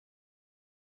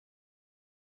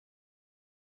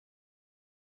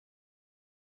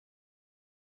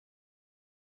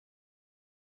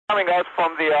Coming out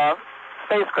from the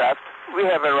spacecraft, we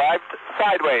have arrived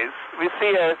sideways. We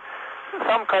see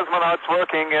some cosmonauts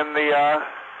working in the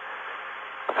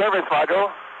service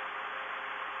module.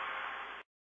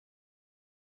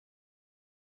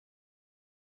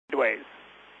 Sideways.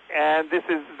 And this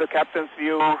is the captain's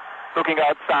view looking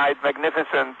outside,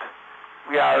 magnificent.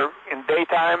 We are in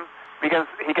daytime. He can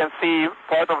see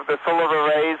part of the solar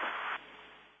arrays.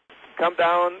 Come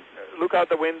down, look out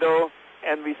the window,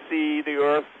 and we see the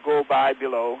Earth go by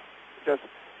below.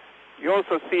 You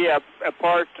also see a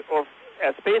part of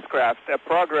a spacecraft, a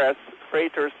Progress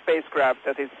freighter spacecraft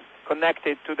that is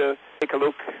connected to the. Take a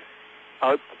look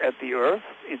out at the Earth.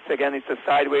 It's a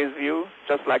sideways view,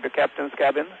 just like the captain's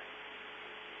cabin.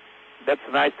 That's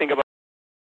the nice thing about.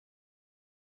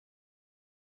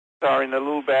 Are in a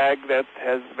little bag that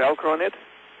has Velcro on it,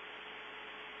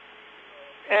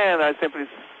 and I simply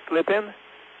slip in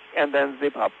and then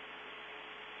zip up.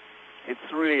 It's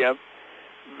really a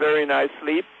very nice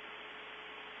sleep,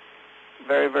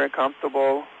 very, very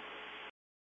comfortable.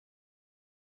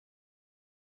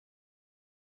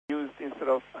 Used instead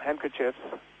of handkerchiefs,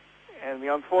 and we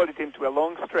unfold it into a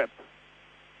long strip.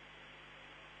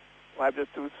 Wipe the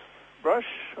toothbrush,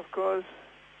 of course.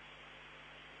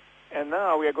 And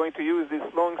now we are going to use this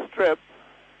long strip,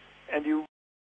 and you